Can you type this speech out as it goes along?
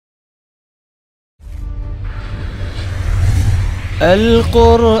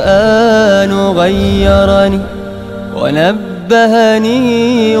القرآن غيرني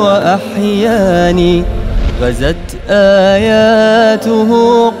ونبهني وأحياني، غزت آياته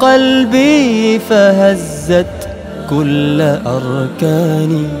قلبي فهزت كل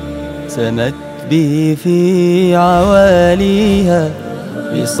أركاني، سمت بي في عواليها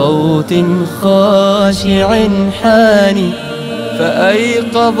بصوت خاشع حاني،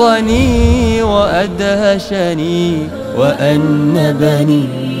 فأيقظني وأدهشني وأنبني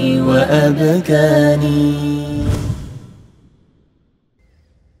وأبكاني.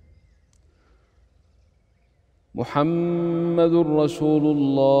 محمد رسول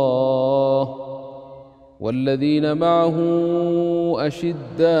الله والذين معه أشداء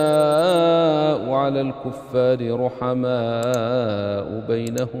على الكفار رحماء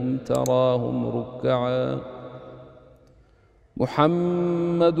بينهم تراهم ركعا.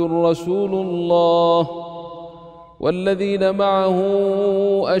 محمد رسول الله والذين معه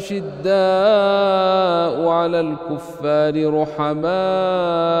أشداء على الكفار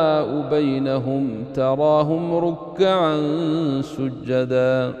رحماء بينهم تراهم ركعا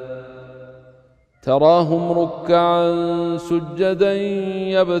سجدا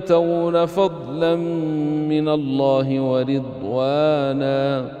يبتغون فضلا من الله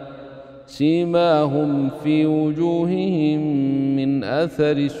ورضوانا، سيماهم في وجوههم من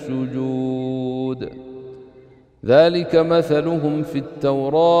أثر السجود، ذلك مثلهم في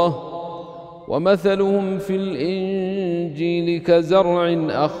التوراة ومثلهم في الإنجيل كزرع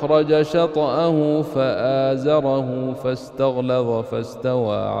أخرج شطأه فآزره فاستغلظ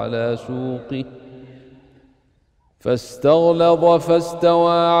فاستوى على سوقه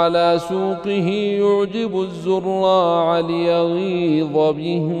يعجب الزراع ليغيظ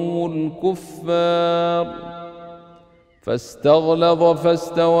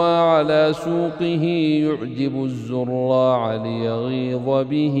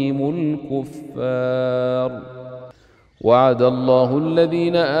بهم الكفار. وعد الله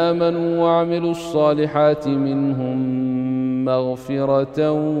الذين آمنوا وعملوا الصالحات منهم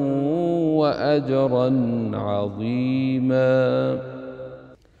مغفرة وأجرا عظيما.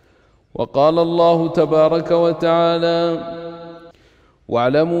 وقال الله تبارك وتعالى: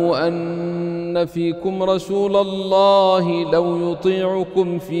 واعلموا أن فيكم رسول الله لو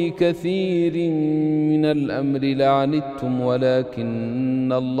يطيعكم في كثير من الأمر لعنتم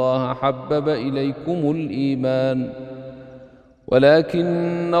ولكن الله حبب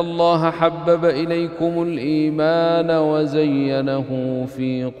إليكم الإيمان وزينه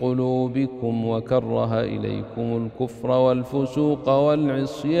في قلوبكم وكره إليكم الكفر والفسوق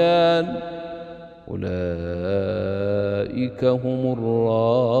والعصيان أولئك هم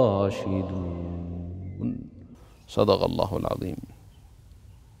الراشدون. صدق الله العظيم.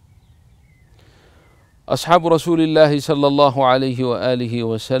 أصحاب رسول الله صلى الله عليه وآله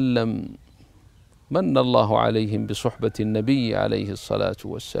وسلم من الله عليهم بصحبة النبي عليه الصلاة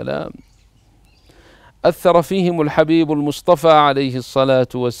والسلام، أثر فيهم الحبيب المصطفى عليه الصلاة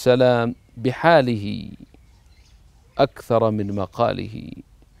والسلام بحاله أكثر من مقاله،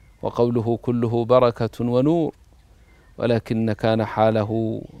 وقوله كله بركة ونور، ولكن كان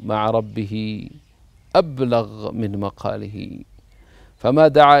حاله مع ربه أبلغ من مقاله، فما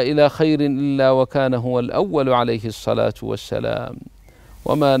دعا إلى خير إلا وكان هو الأول عليه الصلاة والسلام،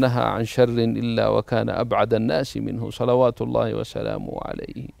 وما نهى عن شر إلا وكان أبعد الناس منه صلوات الله وسلامه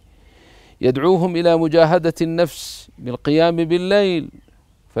عليه. يدعوهم إلى مجاهدة النفس بالقيام بالليل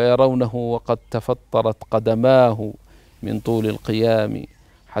فيرونه وقد تفطرت قدماه من طول القيام،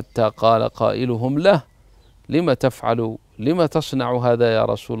 حتى قال قائلهم له: لم تصنع هذا يا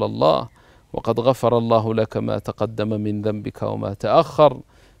رسول الله وقد غفر الله لك ما تقدم من ذنبك وما تأخر؟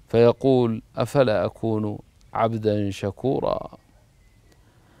 فيقول: أفلا أكون عبدا شكورا.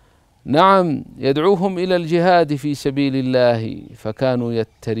 نعم، يدعوهم إلى الجهاد في سبيل الله، فكانوا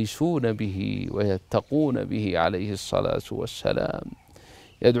يترسون به ويتقون به عليه الصلاة والسلام.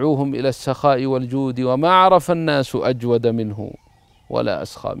 يدعوهم إلى السخاء والجود، وما عرف الناس أجود منه ولا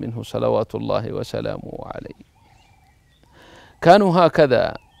أسخى منه صلوات الله وسلامه عليه. كانوا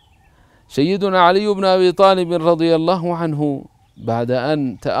هكذا. سيدنا علي بن أبي طالب رضي الله عنه بعد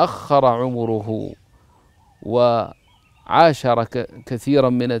أن تأخر عمره وعاشر كثيرا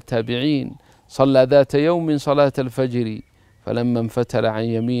من التابعين، صلى ذات يوم صلاة الفجر، فلما انفتل عن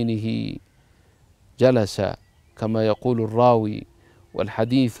يمينه جلس كما يقول الراوي،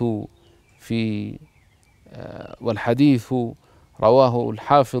 والحديث رواه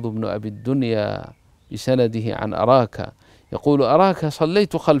الحافظ ابن أبي الدنيا بسنده عن أراك، يقول: أراك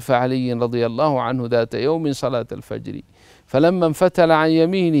صليت خلف علي رضي الله عنه ذات يوم صلاة الفجر، فلما انفتل عن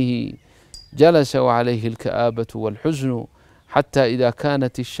يمينه جلس وعليه الكآبة والحزن، حتى إذا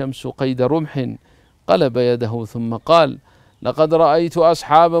كانت الشمس قيد رمح قلب يده ثم قال: لقد رأيت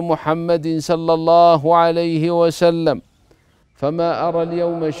أصحاب محمد صلى الله عليه وسلم فما أرى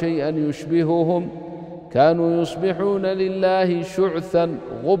اليوم شيئا يشبههم، كانوا يصبحون لله شعثا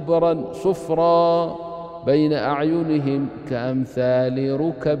غبرا صفرا بين أعينهم كأمثال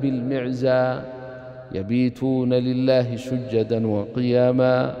ركب المعزى، يبيتون لله سجدا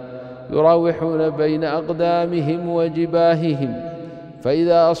وقياما، يراوحون بين أقدامهم وجباههم،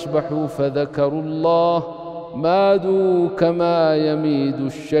 فإذا أصبحوا فذكروا الله مادوا كما يميد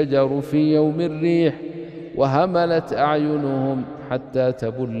الشجر في يوم الريح، وهملت أعينهم حتى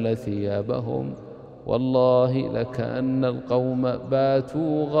تبل ثيابهم، والله لكأن القوم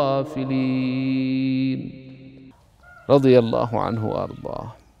باتوا غافلين. رضي الله عنه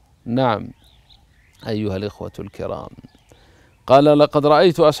وأرضاه. نعم أيها الإخوة الكرام، قال: لقد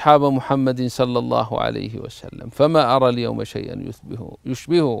رأيت أصحاب محمد صلى الله عليه وسلم فما أرى اليوم شيئا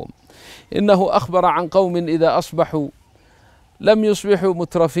يشبههم. إنه أخبر عن قوم إذا أصبحوا لم يصبحوا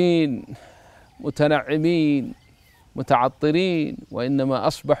مترفين متنعمين متعطرين، وإنما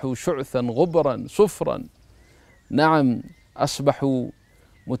أصبحوا شعثا غبرا صفرا. نعم، أصبحوا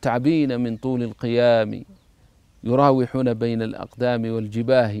متعبين من طول القيام، يراوحون بين الأقدام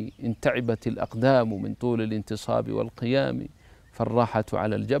والجباه، إن تعبت الأقدام من طول الانتصاب والقيام فالراحة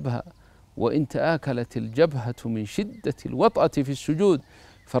على الجبهة، وإن تآكلت الجبهة من شدة الوطأة في السجود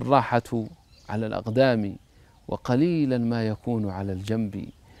فالراحة على الأقدام، وقليلا ما يكون على الجنب.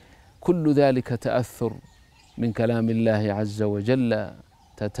 كل ذلك تأثر من كلام الله عز وجل: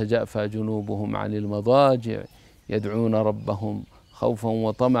 تتجافى جنوبهم عن المضاجع يدعون ربهم خوفا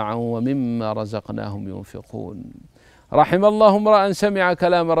وطمعا ومما رزقناهم ينفقون. رحم الله امرأ سمع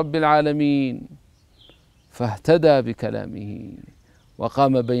كلام رب العالمين فاهتدى بكلامه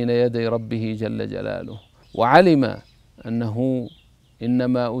وقام بين يدي ربه جل جلاله، وعلم أنه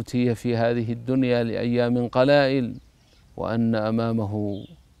إنما أوتي في هذه الدنيا لأيام قلائل، وأن أمامه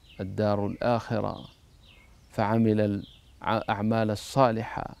الدار الآخرة، فعمل الأعمال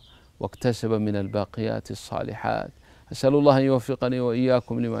الصالحة واكتسب من الباقيات الصالحات. أسأل الله أن يوفقني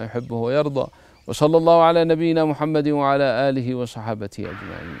وإياكم لما يحبه ويرضى، وصلى الله على نبينا محمد وعلى آله وصحابته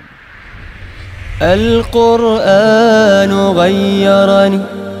أجمعين. القرآن غيرني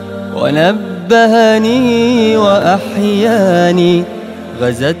ونبهني وأحياني،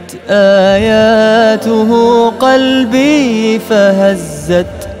 غزت آياته قلبي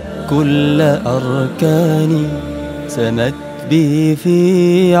فهزت كل أركاني، سمت بي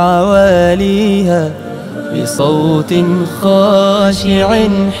في عواليها بصوت خاشع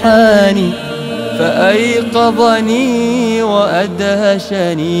حاني، فأيقظني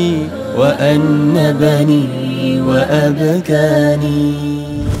وأدهشني وأنبني وأبكاني.